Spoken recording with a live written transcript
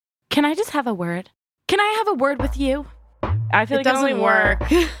Can I just have a word? Can I have a word with you? I feel It like it only doesn't work.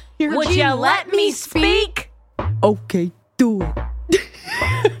 Would you let me speak? Okay, do it.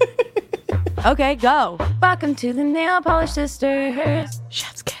 Okay, go. Welcome to the Nail Polish Sisters.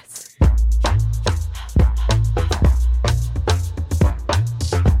 Chef's kiss.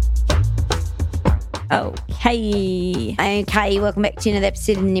 Okay. Okay, welcome back to another episode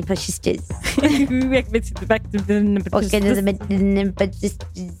of the Nail Polish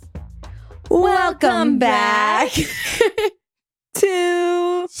Sisters. Welcome back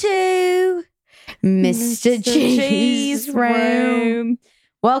to Mr. G's room.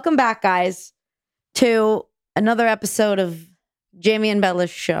 Welcome back, guys, to another episode of Jami and Bella's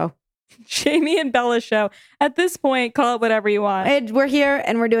show. Jami and Bella's show. At this point, call it whatever you want. We're here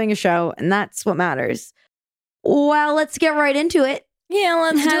and we're doing a show, and that's what matters. Well, let's get right into it. Yeah,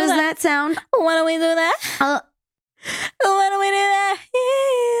 let's How does that sound? Why don't we do that? Why don't we do that?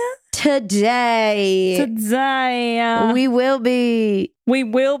 Yeah. Today, we will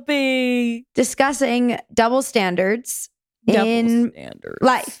be discussing double standards in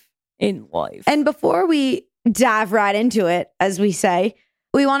life. In life. And before we dive right into it, as we say,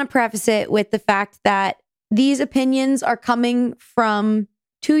 we want to preface it with the fact that these opinions are coming from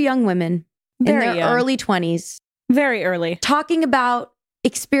two young women in their early 20s. Very early. Talking about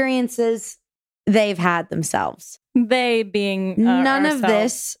experiences they've had themselves. They being None ourselves. of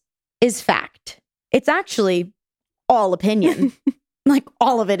this is fact. It's actually all opinion. Like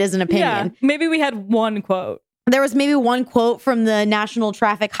all of it is an opinion. Yeah, maybe we had one quote. There was maybe one quote from the National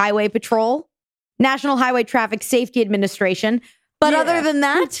Traffic Highway Patrol, National Highway Traffic Safety Administration. But other than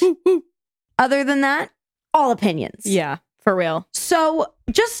that, all opinions. Yeah, for real. So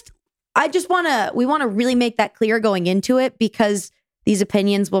we want to really make that clear going into it, because these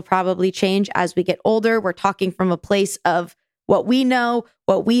opinions will probably change as we get older. We're talking from a place of what we know,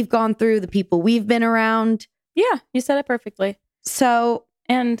 what we've gone through, the people we've been around. Yeah, you said it perfectly. So,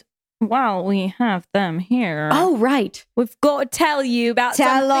 and while we have them here, oh, right. we've got to tell you about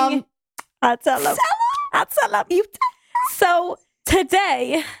Tell something. them. I'll tell them. So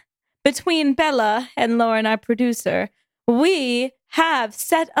today, between Bella and Lauren, our producer, we have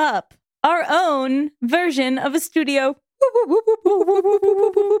set up our own version of a studio.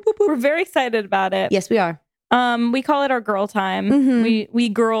 We're very excited about it. Yes, we are. We call it our girl time. Mhm. We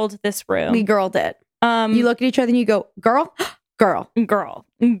girled this room. We girled it. You look at each other and you go, girl, girl. girl.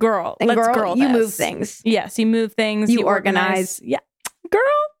 And Let's girl, you move things. Yes, you move things. You organize. Yeah. Girl.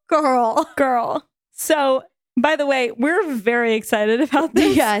 So, by the way, we're very excited about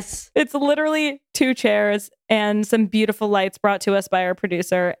this. Yes. It's literally 2 chairs and some beautiful lights brought to us by our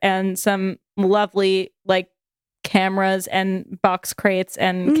producer and some lovely cameras and box crates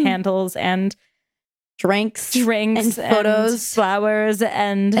and candles and Drinks and photos, flowers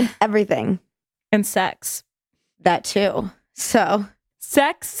and everything. and sex. That too. So,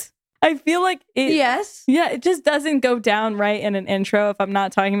 Sex, I feel like it. yes. Yeah, it just doesn't go down right in an intro if I'm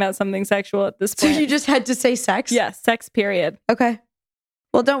not talking about something sexual at this So point. you just had to say sex? Yeah, sex period. Okay.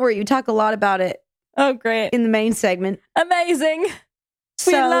 Well, don't worry. You talk a lot about it Oh, great. in the main segment. Amazing.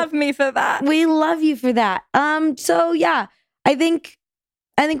 So, We love me for that. We love you for that. So yeah, I think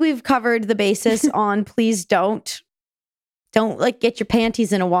we've covered the basis on please don't get your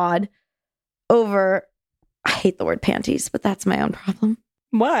panties in a wad over. I hate the word panties, but that's my own problem.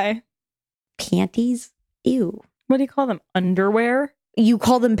 Why? Panties? Ew. What do you call them? Underwear? You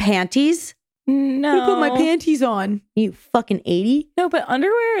call them panties? No. I put my panties on. You fucking 80? No, but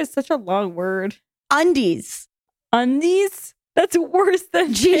underwear is such a long word. Undies. Undies? That's worse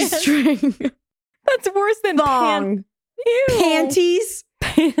than G-string. That's worse than Thong. Ew. Panties.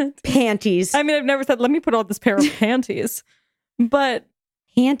 Panties. I mean, I've never said, let me put on this pair of panties. But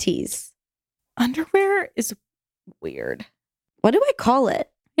Panties. underwear is weird. What do I call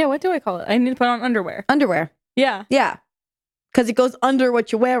it? Yeah, what do I call it? I need to put on underwear. Underwear. Yeah. Yeah. Because it goes under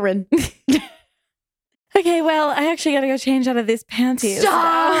what you're wearing. Okay, well, I actually gotta go change out of these panties.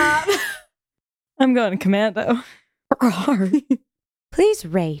 Stop! I'm going commando. Please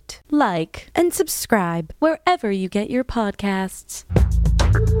rate, like, and subscribe wherever you get your podcasts.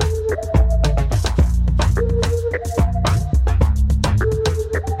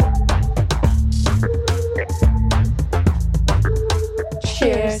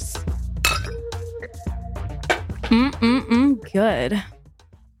 Cheers. Good.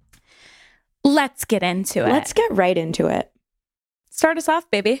 Let's get into it. Let's get right into it. Start us off,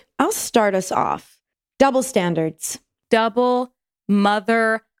 baby. I'll start us off. Double standards. Double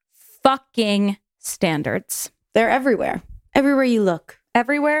mother fucking standards. They're everywhere. Everywhere you look.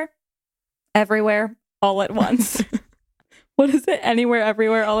 Everywhere, all at once. What is it? Anywhere,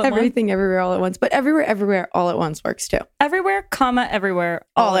 everywhere, all at once? Everything, everywhere, all at once. But everywhere, everywhere, all at once works too. Everywhere, comma, everywhere,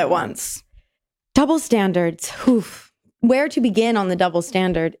 all at once. Double standards. Oof. Where to begin on the double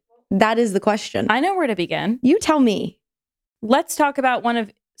standard? That is the question. I know where to begin. You tell me. Let's talk about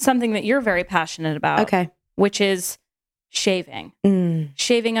something that you're very passionate about. Okay. Which is shaving.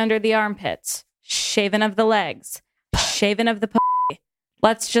 Shaving under the armpits. Shaving of the legs. Shaving of the pussy.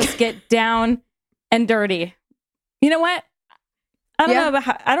 Let's just get down and dirty. You know what?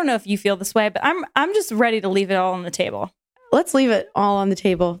 I don't know if you feel this way, but I'm just ready to leave it all on the table. Let's leave it all on the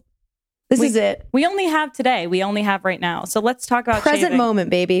table. This is it. We only have today. We only have right now. So let's talk about present shaving. moment,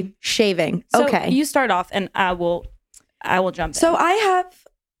 baby. Shaving. So okay. You start off, and I will jump in. So I have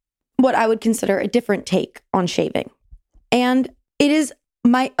what I would consider a different take on shaving, and it is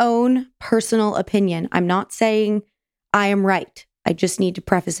my own personal opinion. I'm not saying I am right. I just need to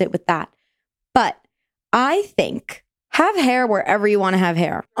preface it with that. But I think have hair wherever you want to have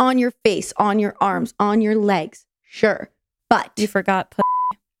hair. On your face, on your arms, on your legs. Sure. But you forgot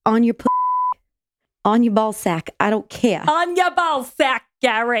on your on your ball sack. I don't care. On your ball sack,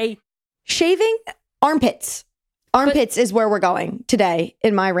 Gary. Shaving armpits. Armpits is where we're going today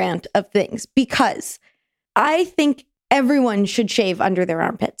in my rant of things, because I think everyone should shave under their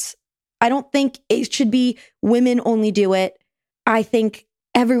armpits. I don't think it should be women only do it. I think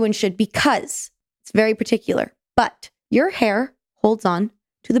everyone should, because it's very particular. But your hair holds on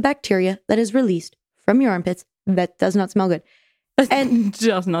to the bacteria that is released from your armpits that does not smell good. And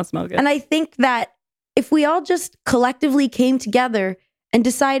does not smell good. And I think that if we all just collectively came together and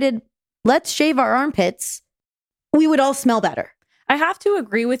decided, let's shave our armpits, we would all smell better. I have to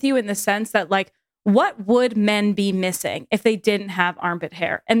agree with you in the sense that, like, what would men be missing if they didn't have armpit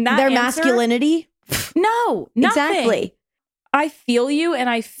hair? And that their masculinity? No, nothing. Exactly. I feel you, and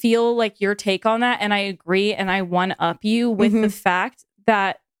I feel like your take on that, and I agree, and I one up you with the fact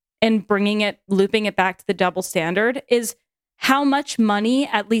that, and looping it back to the double standard, is how much money,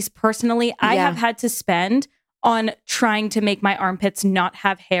 at least personally, I have had to spend on trying to make my armpits not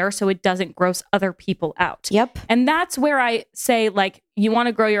have hair so it doesn't gross other people out. Yep. And that's where I say, like, you want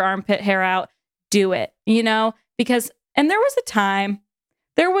to grow your armpit hair out, do it, because, and there was a time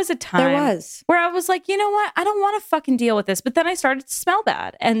where I was like, you know what? I don't want to fucking deal with this. But then I started to smell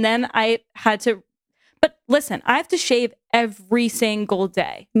bad. And then I had to, but listen, I have to shave every single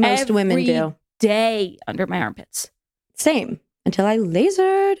day. Most women do. Every day under my armpits. Same. Until I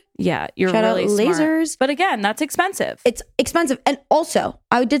lasered. Yeah, you're Shout really out smart. lasers. But again, that's expensive. It's expensive. And also,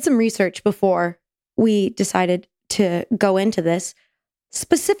 I did some research before we decided to go into this,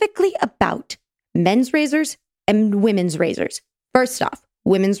 specifically about men's razors and women's razors. First off,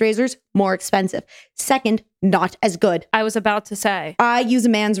 women's razors, more expensive. Second, not as good. I was about to say. I use a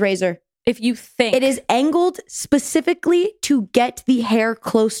man's razor. If you think. It is angled specifically to get the hair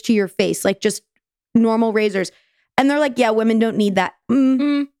close to your face, like just normal razors. And they're like, yeah, women don't need that.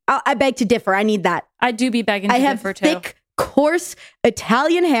 I beg to differ. I need that. I do be begging to differ too. I have thick, coarse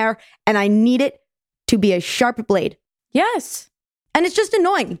Italian hair, and I need it to be a sharp blade. Yes. And it's just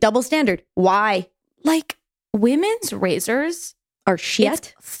annoying. Double standard. Why? Like, women's razors are shit.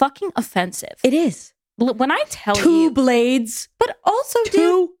 It's fucking offensive. It is. When I tell you. 2 blades. But also,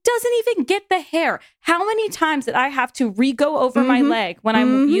 dude, doesn't even get the hair. How many times did I have to re-go over my leg when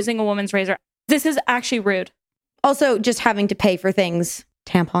I'm using a woman's razor? This is actually rude. Also, just having to pay for things.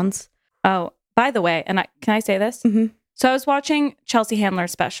 Tampons. Oh, by the way, and can I say this? So I was watching Chelsea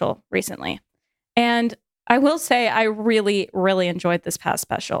Handler's special recently, and I will say I really, really enjoyed this past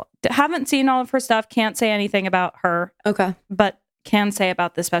special. Haven't seen all of her stuff. Can't say anything about her. Okay. But can say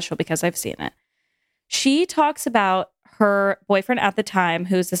about this special because I've seen it. She talks about her boyfriend at the time,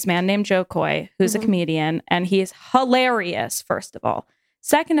 who's this man named Joe Coy, who's a comedian, and he is hilarious, first of all.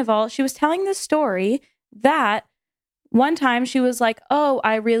 Second of all, she was telling this story that one time she was like, oh,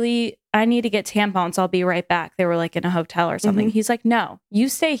 I need to get tampons. I'll be right back. They were like in a hotel or something. He's like, no, you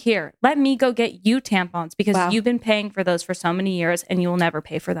stay here. Let me go get you tampons because you've been paying for those for so many years and you will never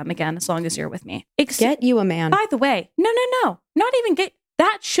pay for them again as long as you're with me. Get you a man. By the way, no. Not even get.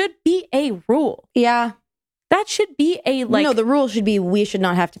 That should be a rule. Yeah. That should be a like. No, the rule should be we should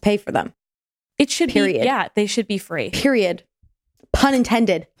not have to pay for them. It should be. Yeah, they should be free. Period. Pun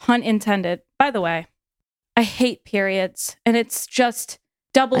intended. Pun intended. By the way, I hate periods, and it's just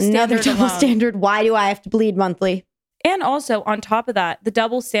double standard. Another double alone. standard. Why do I have to bleed monthly? And also on top of that, the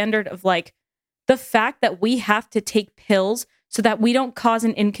double standard of like the fact that we have to take pills so that we don't cause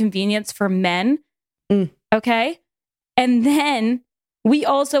an inconvenience for men. Okay. And then we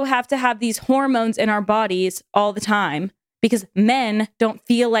also have to have these hormones in our bodies all the time because men don't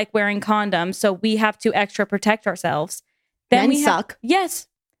feel like wearing condoms. So we have to extra protect ourselves. Then Men suck. Yes.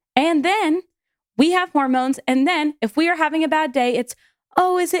 And then we have hormones. And then if we are having a bad day, it's,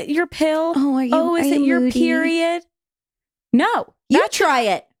 oh, is it your pill? Is it your moody? period? No. You try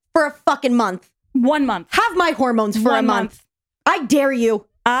it for a fucking month. 1 month. Have my hormones for a month. I dare you.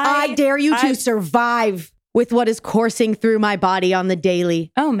 I dare you to survive with what is coursing through my body on the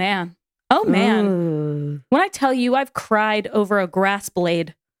daily. Oh, man. Oh, man. Ooh. When I tell you I've cried over a grass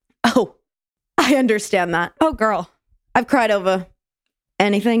blade. Oh, I understand that. Oh, girl. I've cried over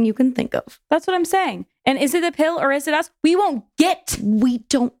anything you can think of. That's what I'm saying. And is it the pill or is it us? We don't get. We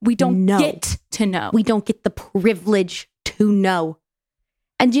don't know. Get to know. We don't get the privilege to know.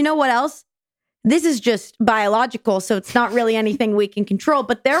 And do you know what else? This is just biological, so it's not really anything we can control,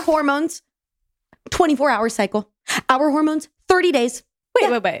 but their hormones, 24-hour cycle. Our hormones, 30 days.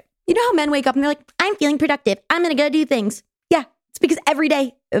 Wait. You know how men wake up and they're like, I'm feeling productive. I'm going to go do things. Yeah, it's because every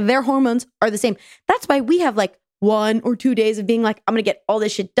day their hormones are the same. That's why we have like 1 or 2 days of being like, I'm going to get all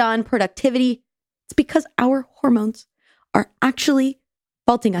this shit done, productivity. It's because our hormones are actually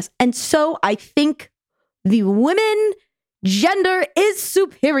faulting us. And so I think the women gender is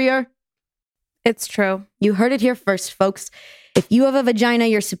superior. It's true. You heard it here first, folks. If you have a vagina,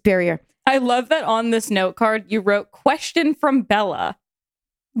 you're superior. I love that on this note card, you wrote question from Bella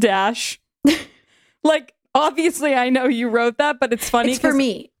dash. Like, obviously, I know you wrote that, but it's funny. It's for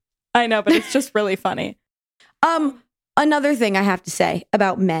me. I know, but it's just really funny. Another thing I have to say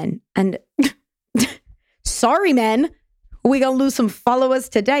about men, and sorry, men, we gonna lose some followers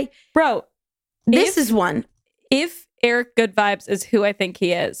today. Bro, this is one. If Eric Good Vibes is who I think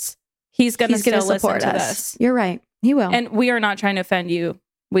he is, he's gonna still listen to this. You're right. He will. And we are not trying to offend you.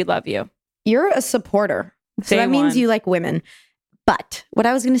 We love you. You're a supporter. So that means you like women. But what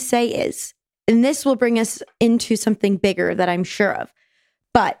I was going to say is, and this will bring us into something bigger that I'm sure of,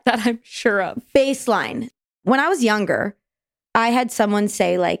 but baseline. When I was younger, I had someone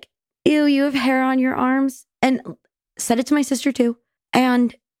say like, ew, you have hair on your arms. And said it to my sister too.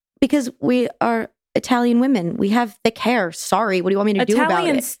 And because we are Italian women, we have thick hair. Sorry, what do you want me to do about it?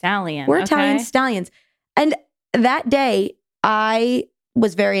 Italian stallion. We're Italian stallions. And that day, I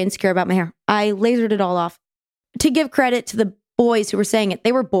was very insecure about my hair. I lasered it all off. To give credit to the boys who were saying it,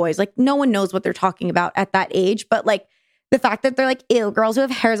 they were boys. Like, no one knows what they're talking about at that age. But like, the fact that they're like, ew, girls who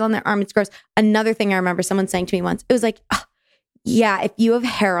have hairs on their arm, it's gross. Another thing I remember someone saying to me once, it was like, oh, yeah, if you have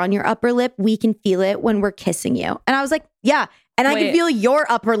hair on your upper lip, we can feel it when we're kissing you. And I was like, yeah, and I can feel your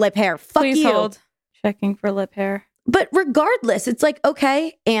upper lip hair. Fuck Please you. Hold. Checking for lip hair. But regardless, it's like,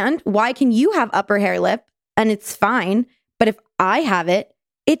 okay, and why can you have upper hair lip and it's fine? But if I have it,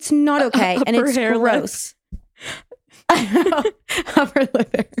 it's not okay. And it's gross. Upper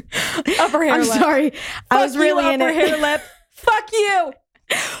lip hair. Upper hair I'm lip. sorry. I was really in upper it. hair lip. Fuck you.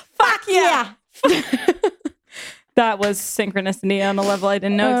 Fuck yeah. That was synchronicity on a level I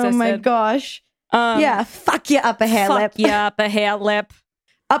didn't know existed. Oh my gosh. Yeah, fuck you, upper hair lip. Fuck yeah, upper hair lip.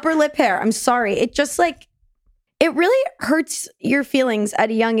 Upper lip hair. I'm sorry. It just like, it really hurts your feelings at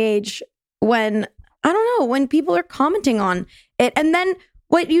a young age when, I don't know, when people are commenting on it. And then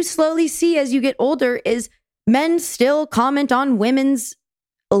what you slowly see as you get older is men still comment on women's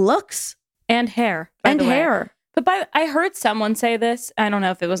looks. And hair. And hair. But I heard someone say this. I don't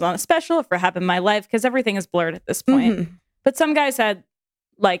know if it was on a special, if it happened in my life, because everything is blurred at this point. Mm-hmm. But some guy said,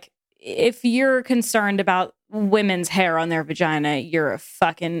 like, if you're concerned about women's hair on their vagina, you're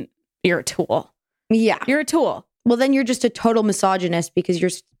a tool. Yeah. You're a tool. Well, then you're just a total misogynist because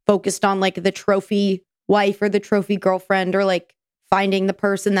you're focused on like the trophy wife or the trophy girlfriend or like finding the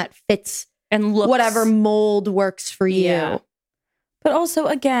person that fits and looks, whatever mold works for you. Yeah. But also,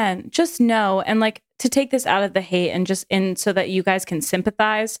 again, just know, and like to take this out of the hate and just in so that you guys can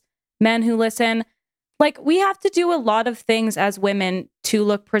sympathize, men who listen, like we have to do a lot of things as women to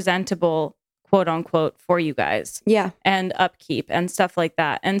look presentable, quote unquote, for you guys. Yeah. And upkeep and stuff like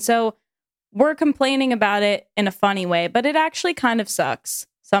that. And so we're complaining about it in a funny way, but it actually kind of sucks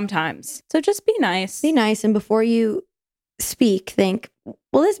sometimes. So just be nice. Be nice. And before you speak, think,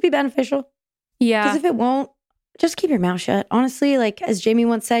 will this be beneficial? Yeah. Because if it won't, just keep your mouth shut. Honestly, like as Jami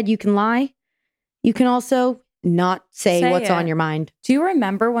once said, you can lie. You can also not say what's on your mind. Do you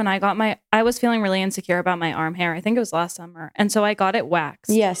remember when I was feeling really insecure about my arm hair? I think it was last summer. And so I got it waxed.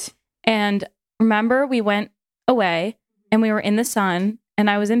 Yes. And remember we went away and we were in the sun and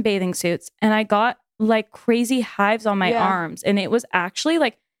I was in bathing suits and I got like crazy hives on my arms. And it was actually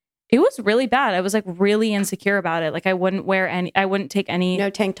like, it was really bad. I was like really insecure about it. Like I wouldn't take any. No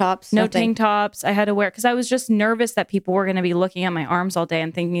tank tops. No nothing. tank tops. I had to wear, because I was just nervous that people were going to be looking at my arms all day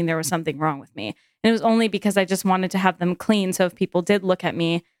and thinking there was something wrong with me. And it was only because I just wanted to have them clean. So if people did look at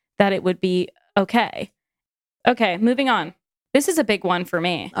me, that it would be okay. Okay, moving on. This is a big one for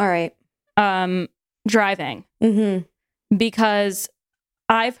me. All right. Driving. Mm-hmm. Because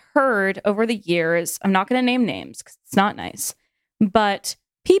I've heard over the years, I'm not going to name names because it's not nice, but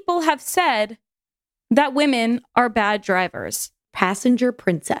people have said that women are bad drivers. Passenger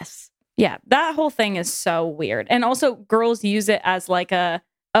princess. Yeah, that whole thing is so weird. And also girls use it as like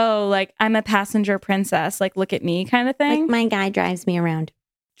like I'm a passenger princess, like look at me kind of thing. Like my guy drives me around.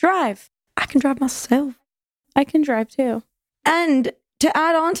 Drive. I can drive myself. I can drive too. And to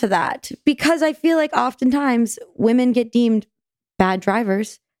add on to that, because I feel like oftentimes women get deemed bad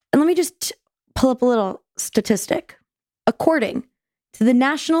drivers. And let me just pull up a little statistic. According to the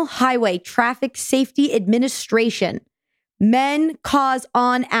National Highway Traffic Safety Administration, men cause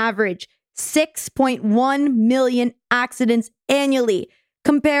on average 6.1 million accidents annually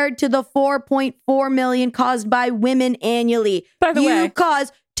compared to the 4.4 million caused by women annually. By the way, you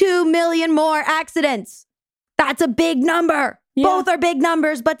cause 2 million more accidents. That's a big number. Yeah. Both are big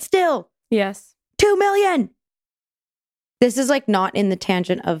numbers, but still. Yes. 2 million. This is like not in the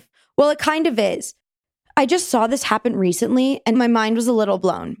tangent of, well, it kind of is. I just saw this happen recently and my mind was a little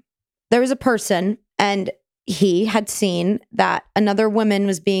blown. There was a person and he had seen that another woman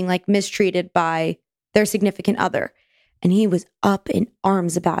was being like mistreated by their significant other. And he was up in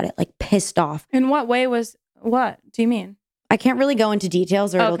arms about it, like pissed off. In what way what do you mean? I can't really go into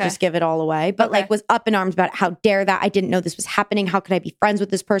details or it'll just give it all away, but like was up in arms about it. How dare that? I didn't know this was happening. How could I be friends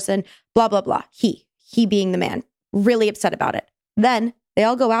with this person? Blah, blah, blah. He being the man, really upset about it. Then they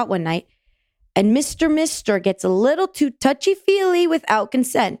all go out one night and Mr. gets a little too touchy-feely without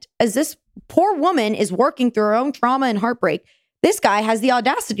consent. As this poor woman is working through her own trauma and heartbreak, this guy has the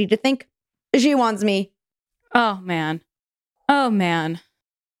audacity to think, she wants me. Oh, man. Oh, man.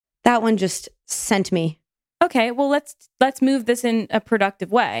 That one just sent me. Okay, well, let's move this in a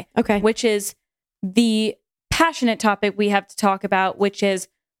productive way. Okay. Which is the passionate topic we have to talk about, which is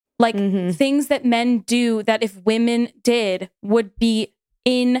like things that men do that if women did would be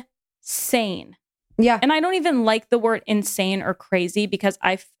insane. Yeah. And I don't even like the word insane or crazy because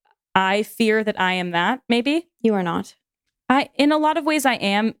I fear that I am that, maybe. You are not. In a lot of ways I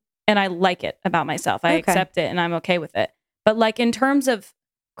am, and I like it about myself. I accept it and I'm okay with it. But like in terms of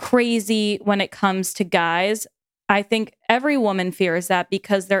crazy when it comes to guys, I think every woman fears that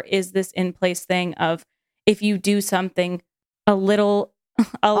because there is this in place thing of if you do something a little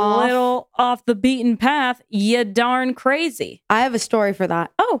off the beaten path, you darn crazy. I have a story for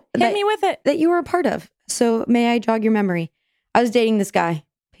that. Oh, hit me with it. That you were a part of. So may I jog your memory? I was dating this guy,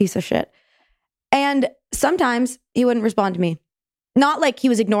 piece of shit. And sometimes he wouldn't respond to me. Not like he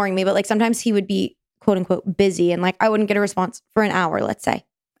was ignoring me, but like sometimes he would be quote unquote busy and like I wouldn't get a response for an hour, let's say.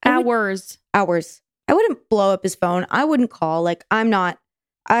 Hours. I wouldn't blow up his phone. I wouldn't call. Like I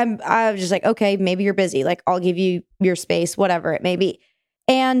was just like, okay, maybe you're busy. Like I'll give you your space, whatever it may be.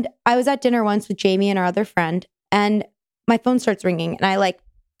 And I was at dinner once with Jami and our other friend and my phone starts ringing and I like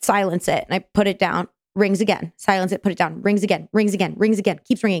silence it and I put it down, rings again, silence it, put it down, rings again,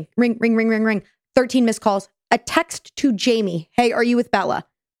 keeps ringing, ring, 13 missed calls, a text to Jami. Hey, are you with Bella?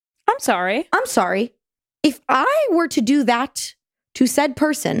 I'm sorry. If I were to do that to said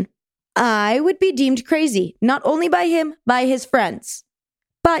person, I would be deemed crazy, not only by him, by his friends.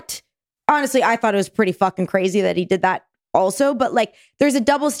 But honestly, I thought it was pretty fucking crazy that he did that also. But like, there's a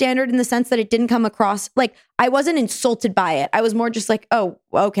double standard in the sense that it didn't come across, like, I wasn't insulted by it. I was more just like, oh,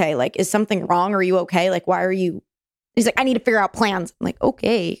 okay, like, is something wrong? Are you okay? Like, why are you? He's like, I need to figure out plans. I'm like,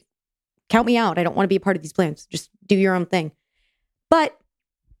 okay, count me out. I don't want to be a part of these plans. Just do your own thing. But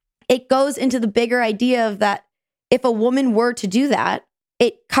it goes into the bigger idea of that if a woman were to do that,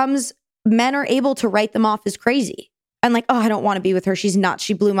 men are able to write them off as crazy. And like, oh, I don't want to be with her. She's nuts.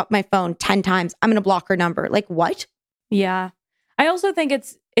 She blew up my phone 10 times. I'm going to block her number. Like, what? Yeah. I also think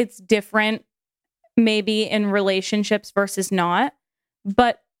it's different maybe in relationships versus not.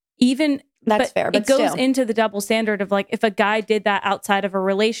 But even that's fair. But it goes still into the double standard of like, if a guy did that outside of a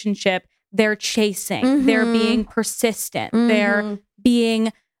relationship, they're chasing, they're being persistent, they're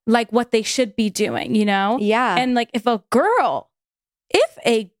being like what they should be doing, you know? Yeah. And like if a girl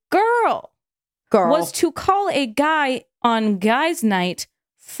was to call a guy on guys' night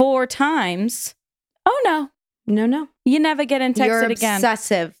 4 times, oh no. No. You never get in texted again.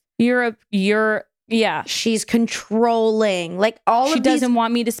 Obsessive. You're yeah. She's controlling. Like she doesn't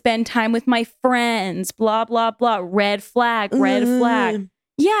want me to spend time with my friends. Blah, blah, blah. Red flag.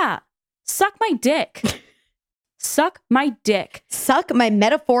 Yeah. Suck my dick. Suck my dick. Suck my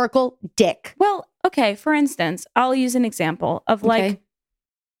metaphorical dick. Well, okay. For instance, I'll use an example of like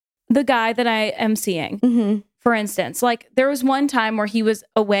the guy that I am seeing. For instance, like there was one time where he was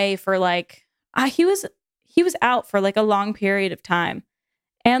away for like, he he was out for like a long period of time.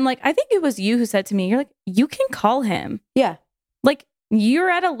 And like, I think it was you who said to me, you're like, you can call him. Yeah. Like, you're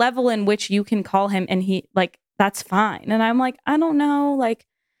at a level in which you can call him and he, like, that's fine. And I'm like, I don't know. Like,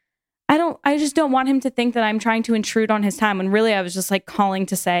 I just don't want him to think that I'm trying to intrude on his time, when really I was just like calling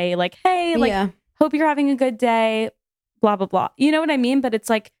to say like, hey, like, hope you're having a good day, blah, blah, blah. You know what I mean? But it's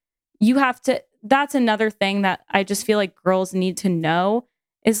like, you have to, that's another thing that I just feel like girls need to know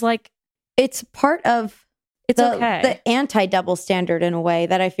is like, it's part of okay. The anti-double standard in a way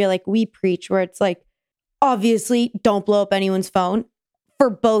that I feel like we preach, where it's like, obviously don't blow up anyone's phone for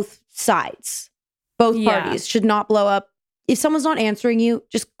both sides. Both parties should not blow up. If someone's not answering you,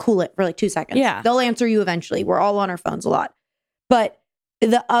 just cool it for like 2 seconds. Yeah. They'll answer you eventually. We're all on our phones a lot. But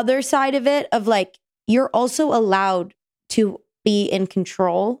the other side of it, of like, you're also allowed to be in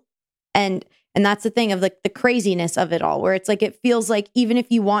control. And that's the thing of like the craziness of it all, where it's like, it feels like even if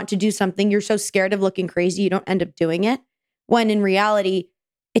you want to do something, you're so scared of looking crazy, you don't end up doing it. When in reality,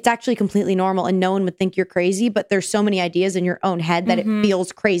 it's actually completely normal and no one would think you're crazy, but there's so many ideas in your own head that it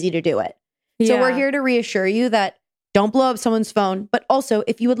feels crazy to do it. So we're here to reassure you that don't blow up someone's phone, but also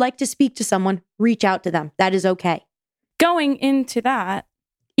if you would like to speak to someone, reach out to them. That is okay. Going into that,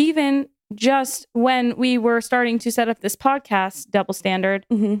 even just when we were starting to set up this podcast, Double Standard,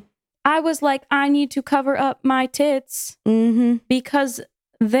 I was like, I need to cover up my tits because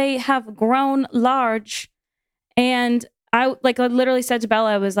they have grown large. And I literally said to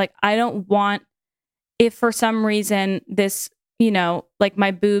Bella, I was like, I don't want, if for some reason this, you know, like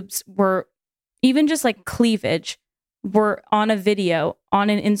my boobs were even just like cleavage were on a video on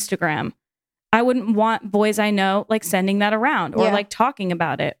an Instagram, I wouldn't want boys I know like sending that around or like talking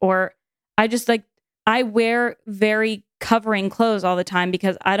about it. Or I just like, I wear very covering clothes all the time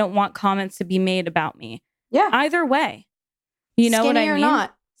because I don't want comments to be made about me. Yeah. Either way. You know what I mean? Skinny or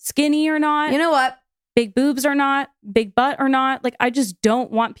not. Skinny or not. You know what? Big boobs or not. Big butt or not. Like, I just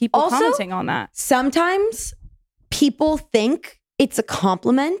don't want people commenting on that. Sometimes people think it's a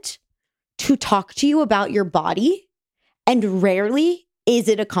compliment to talk to you about your body, and rarely is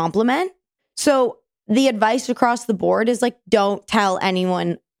it a compliment. So the advice across the board is like, don't tell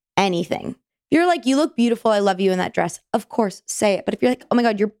anyone anything. You're like, you look beautiful. I love you in that dress. Of course, say it. But if you're like, oh my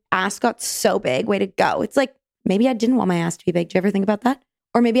God, your ass got so big. Way to go. It's like, maybe I didn't want my ass to be big. Do you ever think about that?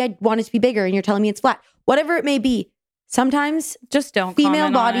 Or maybe I want it to be bigger and you're telling me it's flat. Whatever it may be. Sometimes just don't.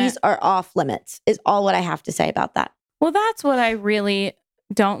 Female bodies are off limits is all what I have to say about that. Well, that's what I really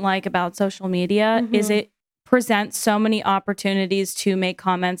don't like about social media is it presents so many opportunities to make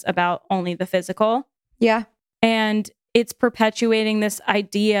comments about only the physical. Yeah. And it's perpetuating this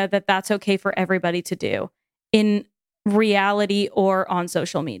idea that that's okay for everybody to do in reality or on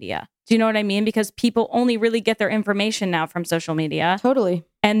social media. Do you know what I mean? Because people only really get their information now from social media. Totally.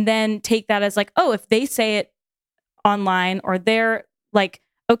 And then take that as like, oh, if they say it online or they're like,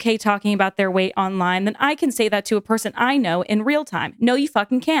 okay, talking about their weight online, then I can say that to a person I know in real time. No, you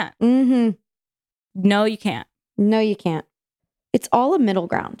fucking can't. No, you can't. No, you can't. It's all a middle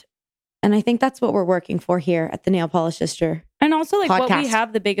ground. And I think that's what we're working for here at the Nail Polish Sister. And also like podcast. What we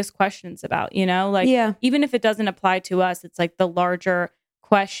have the biggest questions about, you know, like even if it doesn't apply to us, it's like the larger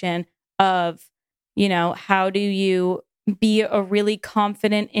question of, you know, how do you be a really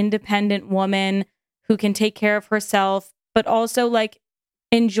confident, independent woman who can take care of herself, but also like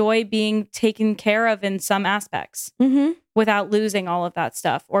enjoy being taken care of in some aspects without losing all of that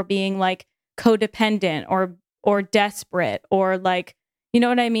stuff or being like codependent or desperate or like, you know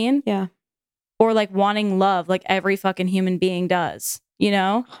what I mean? Yeah. Or like wanting love like every fucking human being does, you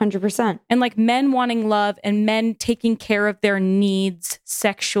know? 100%. And like men wanting love and men taking care of their needs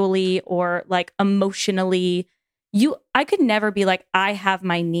sexually or like emotionally. I could never be like, I have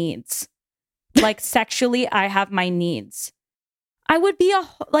my needs. Like sexually, I have my needs. I would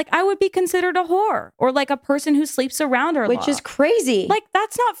be considered a whore or like a person who sleeps around her. Which is crazy. Like,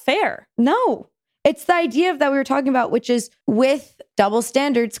 that's not fair. No. It's the idea of that we were talking about, which is with double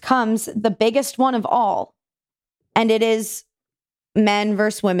standards comes the biggest one of all. And it is men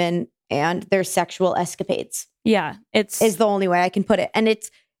versus women and their sexual escapades. Yeah. Is the only way I can put it. And it's,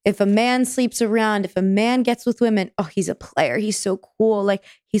 if a man sleeps around, if a man gets with women, oh, he's a player. He's so cool. Like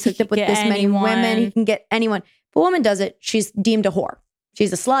he's hooked up with this many women. He can get anyone. If a woman does it, she's deemed a whore.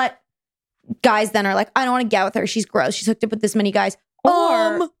 She's a slut. Guys then are like, I don't want to get with her. She's gross. She's hooked up with this many guys.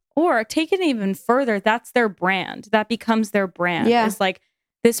 Or take it even further. That's their brand. That becomes their brand. Yeah. It's like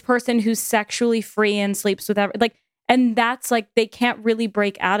this person who's sexually free and sleeps with like, and that's like, they can't really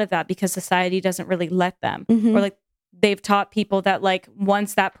break out of that because society doesn't really let them. Or like they've taught people that like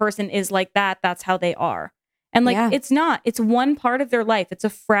once that person is like that, that's how they are. And like, Yeah. it's one part of their life. It's a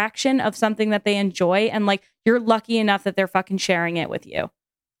fraction of something that they enjoy. And like, you're lucky enough that they're fucking sharing it with you.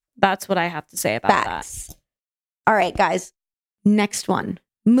 That's what I have to say about Facts. All right, guys. Next one.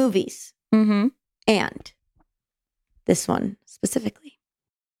 Movies. that. Mm-hmm. And this one specifically.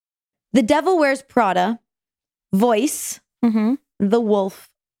 The Devil Wears Prada. Voice. Mm-hmm. The Wolf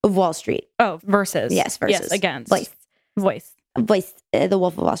of Wall Street. Oh, versus. Yes, versus. Yes, against. Voice. Voice. The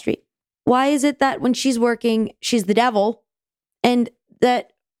Wolf of Wall Street. Why is it that when she's working, she's the devil and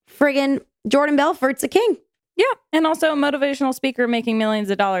that friggin' Jordan Belfort's a king? Yeah. And also a motivational speaker making millions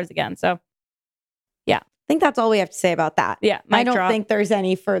of dollars again. So, I think that's all we have to say about that. yeah. I mic don't drop. think there's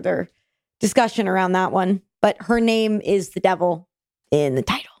any further discussion around that one. But her name is the devil in the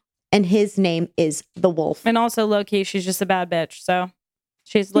title. And his name is the wolf. And also, low key, she's just a bad bitch. So,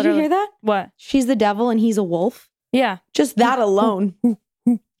 she's Did you literally. hear that? What? She's the devil and he's a wolf. Yeah. Just that alone.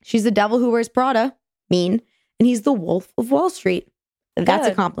 She's the devil who wears Prada. Mean. And he's the wolf of Wall Street. That's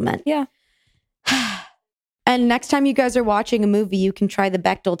a Good. compliment. Yeah. And next time you guys are watching a movie, you can try the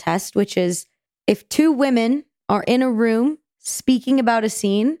Bechdel test, which is if two women are in a room speaking about a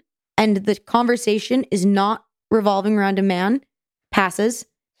scene and the conversation is not revolving around a man, passes.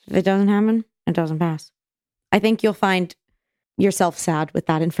 If it doesn't happen, it doesn't pass. I think you'll find yourself sad with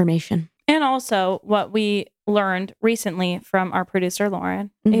that information. And also, what we learned recently from our producer, Lauren,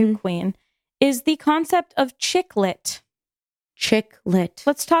 a Mhm. queen, is the concept of chick lit. Chick lit.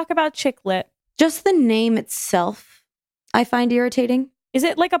 Let's talk about chick lit. Just the name itself, I find irritating. Is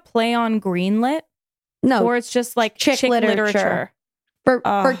it like a play on green lit? No, Or it's just like chick chick literature? literature. for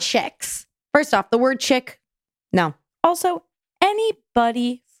Ugh. chicks. First off, the word chick, no. Also,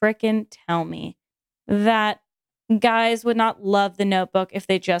 anybody frickin' tell me that guys would not love The Notebook if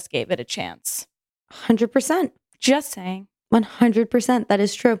they just gave it a chance? 100%. Just saying. 100%. That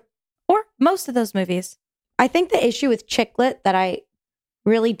is true. Or most of those movies. I think the issue with chick lit that I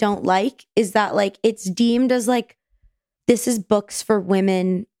really don't like is that like it's deemed as like this is books for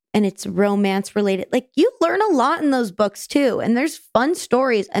women and it's romance related. Like you learn a lot in those books too. And there's fun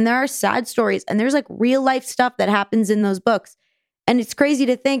stories and there are sad stories and there's like real life stuff that happens in those books. And it's crazy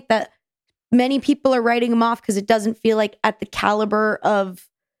to think that many people are writing them off because it doesn't feel like at the caliber of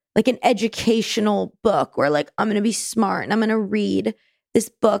like an educational book where like I'm going to be smart and I'm going to read this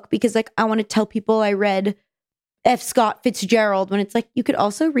book because like I want to tell people I read F. Scott Fitzgerald when it's like you could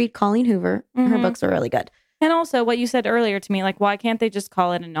also read Colleen Hoover. Her Mhm. books are really good. And also what you said earlier to me, like, why can't they just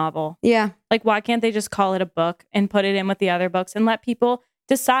call it a novel? Yeah. Like, why can't they just call it a book and put it in with the other books and let people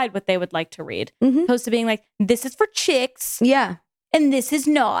decide what they would like to read? Mhm. Opposed to being like, this is for chicks Yeah. and this is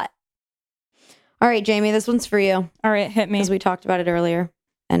not. All right, Jamie, this one's for you All right, hit me. because we talked about it earlier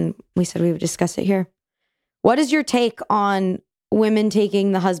and we said we would discuss it here. What is your take on women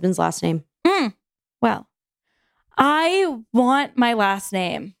taking the husband's last name? Well, I want my last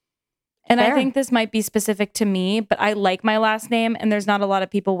name. And I Fair. think this might be specific to me, but I like my last name and there's not a lot of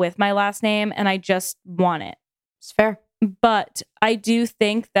people with my last name and I just want it. It's fair. But I do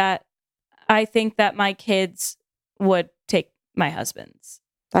think that my kids would take my husband's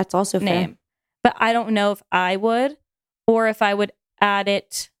That's also fair. name. But I don't know if I would or if I would add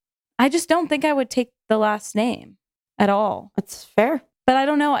it. I just don't think I would take the last name at all. That's fair. But I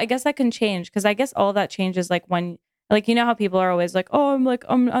don't know. I guess that can change because I guess all that changes like when, like, you know how people are always like, oh, I'm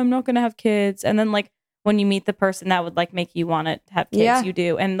not going to have kids. And then like when you meet the person that would like make you want to have kids, Yeah. you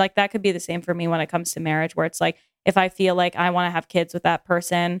do. And like that could be the same for me when it comes to marriage, where it's like, if I feel like I want to have kids with that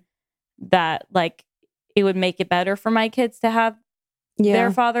person, that like it would make it better for my kids to have Yeah.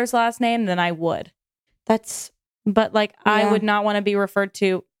 their father's last name, then I would. That's But like, I Yeah. would not want to be referred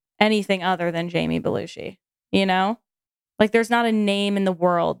to anything other than Jamie Belushi, you know? Like, there's not a name in the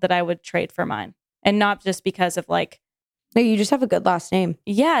world that I would trade for mine. And not just because of like, no, you just have a good last name.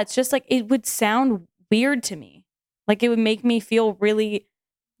 yeah, it's just like, it would sound weird to me. Like, it would make me feel really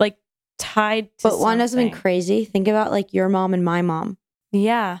like tied to But one has been something. crazy. Think about like your mom and my mom.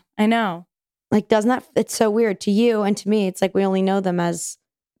 Yeah, I know. Like, doesn't that, it's so weird to you and to me. It's like we only know them as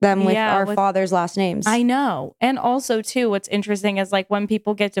them with Yeah, our with- father's last names. I know. And also, too, what's interesting is like when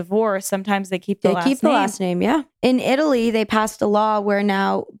people get divorced, sometimes they keep the They last keep the name. last name, yeah. In Italy, they passed a law where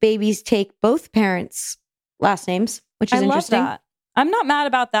now babies take both parents' last names, which is I love interesting. that. I'm not mad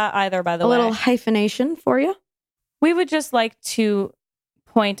about that either, by the A way. little hyphenation for you. We would just like to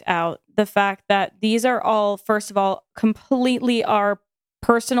point out the fact that these are all, first of all, completely our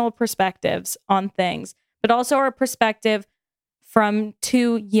personal perspectives on things, but also our perspective from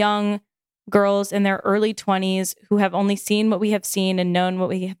two young girls in their early 20s who have only seen what we have seen and known what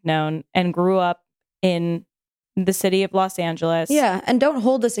we have known and grew up in the city of Los Angeles. Yeah, and don't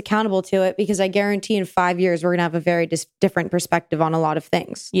hold us accountable to it, because I guarantee in 5 years we're going to have a very different perspective on a lot of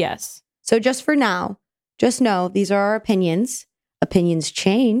things. Yes. So just for now, just know these are our opinions. Opinions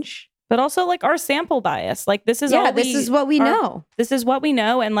change. But also like our sample bias. Like this is this is what we know. This is what we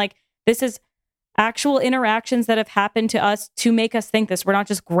know. And like this is actual interactions that have happened to us to make us think this. We're not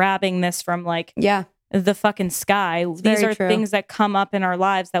just grabbing this from like the fucking sky. These are things that come up in our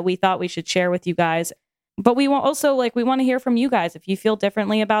lives that we thought we should share with you guys. But we want also we want to hear from you guys. If you feel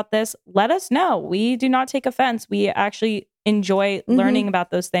differently about this, let us know. We do not take offense. We actually enjoy learning about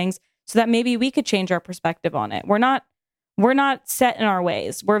those things so that maybe we could change our perspective on it. We're not set in our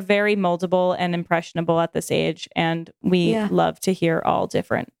ways. We're very moldable and impressionable at this age, and we love to hear all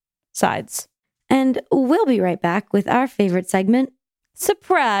different sides. And we'll be right back with our favorite segment,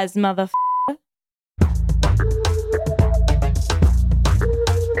 Surprise, motherfucker.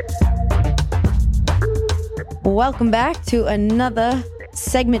 Welcome back to another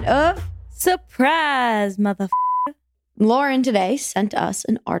segment of Surprise, motherfucker. Lauren today sent us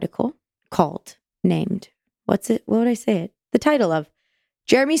an article named, what would I say it? The title of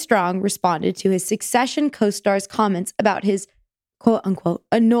Jeremy Strong responded to his Succession co-star's comments about his quote unquote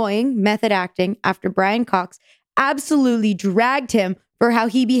annoying method acting after Brian Cox absolutely dragged him for how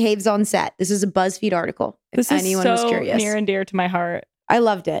he behaves on set. This is a BuzzFeed article. This is so near and dear to my heart. I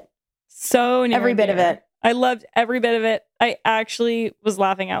loved it. So near every bit of it. I loved every bit of it. I actually was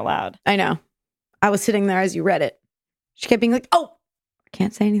laughing out loud. I know. I was sitting there as you read it. She kept being like, oh, I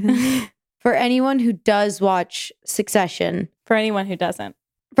can't say anything. For anyone who does watch Succession. For anyone who doesn't.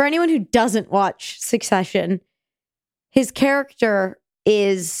 For anyone who doesn't watch Succession, his character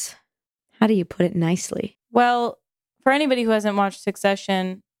is, how do you put it nicely? Well, for anybody who hasn't watched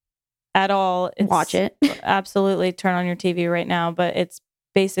Succession at all, watch it. Absolutely turn on your TV right now. But it's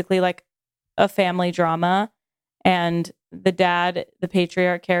basically like a family drama. And the dad, the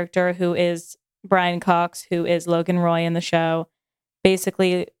patriarch character, who is Brian Cox, who is Logan Roy in the show,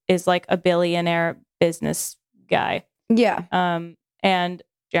 basically is like a billionaire business guy. Yeah. And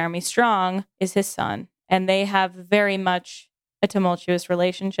Jeremy Strong is his son. And they have very much a tumultuous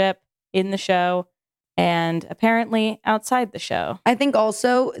relationship in the show and apparently outside the show. I think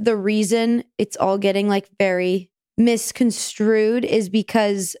also the reason it's all getting like very misconstrued is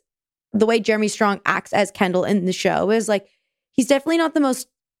because the way Jeremy Strong acts as Kendall in the show is like, he's definitely not the most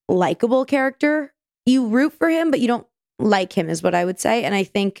likable character. You root for him, but you don't like him, is what I would say. And I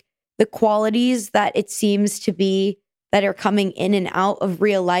think the qualities that it seems to be that are coming in and out of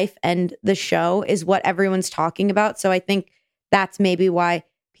real life and the show is what everyone's talking about. So I think that's maybe why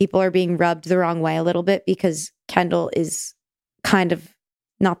people are being rubbed the wrong way a little bit, because Kendall is kind of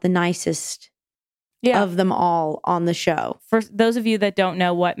not the nicest of them all on the show. For those of you that don't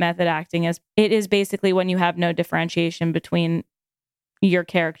know what method acting is, it is basically when you have no differentiation between your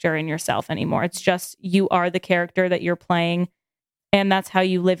character and yourself anymore. It's just you are the character that you're playing, and that's how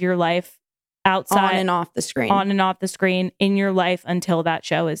you live your life outside, on and off the screen in your life until that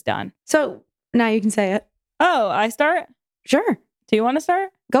show is done. So now you can say it. Oh, I start? Sure. Do you want to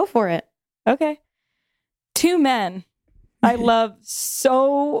start? Go for it. Okay. Two men I love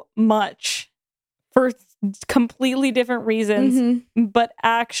so much for completely different reasons, but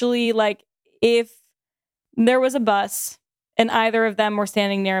actually, like, if there was a bus and either of them were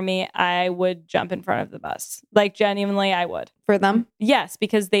standing near me, I would jump in front of the bus. Like, genuinely, I would. For them? Yes,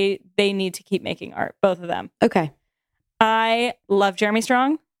 because they need to keep making art, both of them. Okay. I love Jeremy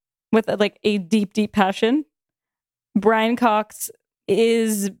Strong with like a deep, deep passion. Brian Cox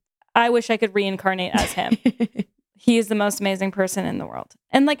I wish I could reincarnate as him. He is the most amazing person in the world.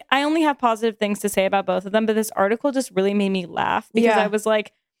 And like, I only have positive things to say about both of them, but this article just really made me laugh because I was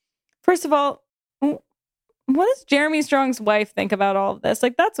like, first of all, what does Jeremy Strong's wife think about all of this?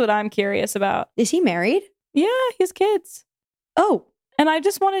 Like, that's what I'm curious about. Is he married? Yeah, he has kids. Oh. And I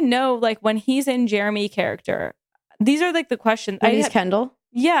just want to know, like, when he's in Jeremy character, these are like the questions. He's Kendall?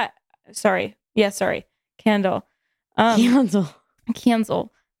 Yeah. Sorry. Kendall.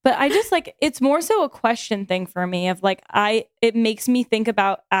 Cancel. But I just like, it's more so a question thing for me of like, it makes me think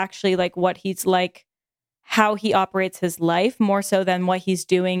about actually like what he's like, how he operates his life more so than what he's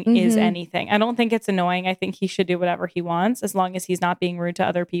doing is anything. I don't think it's annoying. I think he should do whatever he wants as long as he's not being rude to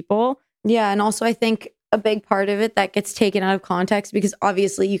other people. Yeah. And also I think a big part of it that gets taken out of context, because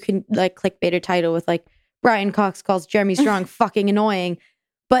obviously you can like clickbait a title with like Brian Cox calls Jeremy Strong fucking annoying.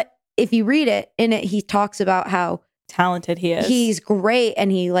 But if you read it, in it, he talks about how talented he is. He's great and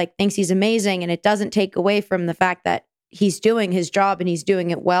he like thinks he's amazing, and it doesn't take away from the fact that he's doing his job and he's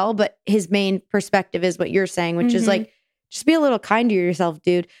doing it well. But his main perspective is what you're saying, which is like, just be a little kind to yourself,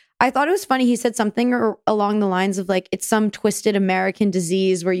 dude. I thought it was funny. He said something along the lines of like, it's some twisted American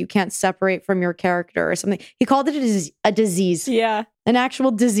disease where you can't separate from your character or something. He called it a disease. Yeah. An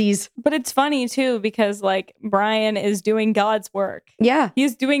actual disease. But it's funny too, because like Brian is doing God's work. Yeah.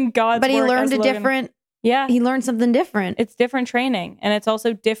 He's doing God's work. But he learned as a Logan. different. Yeah. He learned something different. It's different training. And it's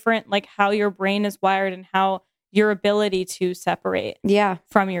also different, like how your brain is wired and how your ability to separate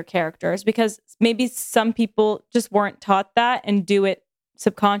from your characters. Because maybe some people just weren't taught that and do it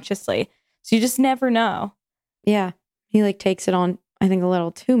subconsciously. So you just never know. Yeah. He like takes it on, I think, a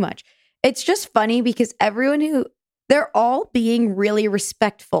little too much. It's just funny because they're all being really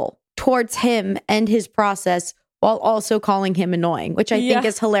respectful towards him and his process while also calling him annoying, which I think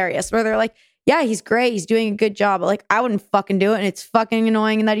is hilarious. Where they're like, yeah, he's great. He's doing a good job. But like, I wouldn't fucking do it. And it's fucking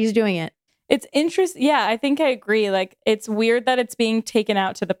annoying that he's doing it. It's interesting. Yeah, I think I agree. Like, it's weird that it's being taken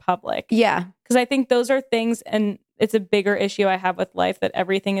out to the public. Yeah. Because I think those are things, and it's a bigger issue I have with life, that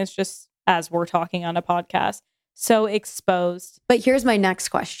everything is just, as we're talking on a podcast, so exposed. But here's my next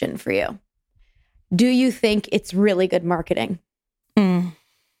question for you. Do you think it's really good marketing?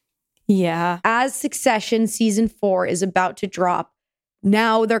 Yeah. As Succession season 4 is about to drop,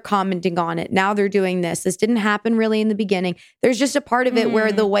 now they're commenting on it. Now they're doing this. This didn't happen really in the beginning. There's just a part of it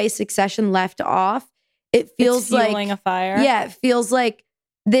where the way Succession left off, it feels it's fueling a fire. Yeah, it feels like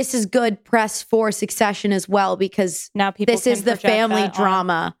this is good press for Succession as well, because now this is the family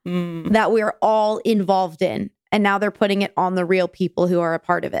drama that we're all involved in. And now they're putting it on the real people who are a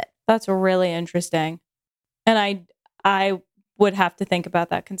part of it. That's really interesting. And I would have to think about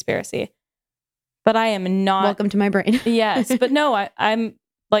that conspiracy. But I am not. Welcome to my brain. Yes, but no, I'm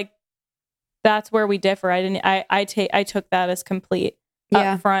like, that's where we differ. I took that as complete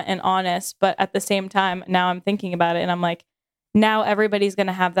upfront and honest. But at the same time, now I'm thinking about it and I'm like, now everybody's going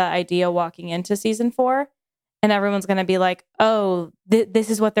to have that idea walking into season 4, and everyone's going to be like, oh, this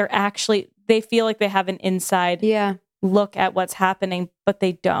is what they feel like they have an inside look at what's happening, but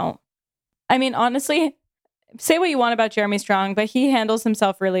they don't. I mean, honestly, say what you want about Jeremy Strong, but he handles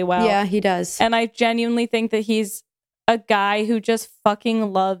himself really well. Yeah, he does. And I genuinely think that he's a guy who just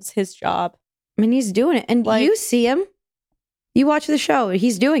fucking loves his job. I mean, he's doing it. And like, you see him. You watch the show.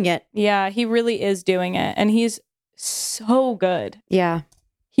 He's doing it. Yeah, he really is doing it. And he's so good. Yeah.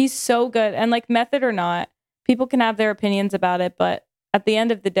 He's so good. And like, method or not, people can have their opinions about it. But at the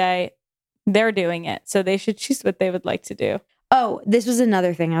end of the day, they're doing it. So they should choose what they would like to do. Oh, this was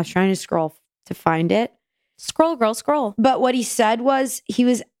another thing. I was trying to scroll to find it. Scroll, girl, scroll. But what he said was he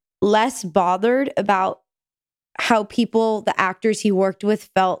was less bothered about how people, the actors he worked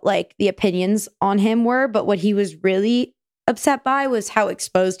with, felt like the opinions on him were. But what he was really upset by was how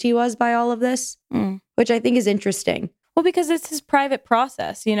exposed he was by all of this, which I think is interesting. Well, because it's his private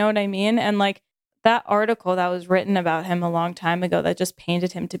process. You know what I mean? And like that article that was written about him a long time ago that just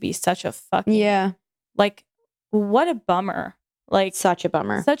painted him to be such a fucking... Like, what a bummer. Like, such a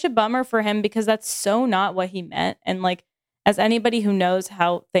bummer for him, because that's so not what he meant. And like, as anybody who knows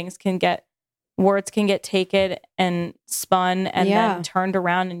how words can get taken and spun and then turned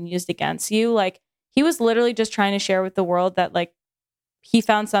around and used against you. Like, he was literally just trying to share with the world that like he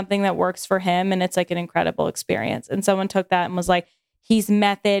found something that works for him and it's like an incredible experience. And someone took that and was like, he's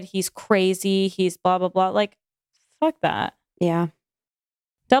method, he's crazy, he's blah, blah, blah. Like, fuck that. Yeah.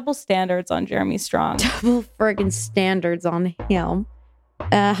 Double standards on Jeremy Strong. Double friggin' standards on him.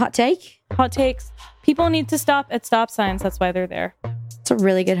 Hot take? Hot takes. People need to stop at stop signs. That's why they're there. It's a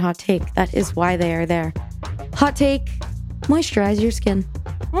really good hot take. That is why they are there. Hot take. Moisturize your skin.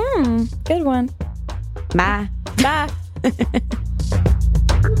 Good one. Bye. Bye.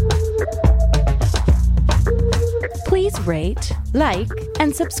 Please rate, like,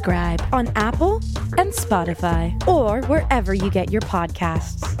 and subscribe on Apple and Spotify, or wherever you get your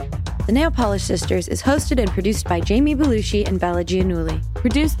podcasts. The Nail Polish Sisters is hosted and produced by Jami Belushi and Bella Giannulli.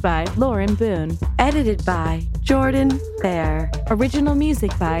 Produced by Lauren Boone. Edited by Jordan Fair. Original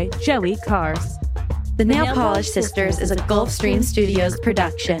music by Joey Cars. The Nail Polish Sisters is a Gulfstream Studios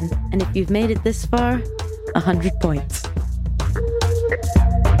production. And if you've made it this far, 100 points.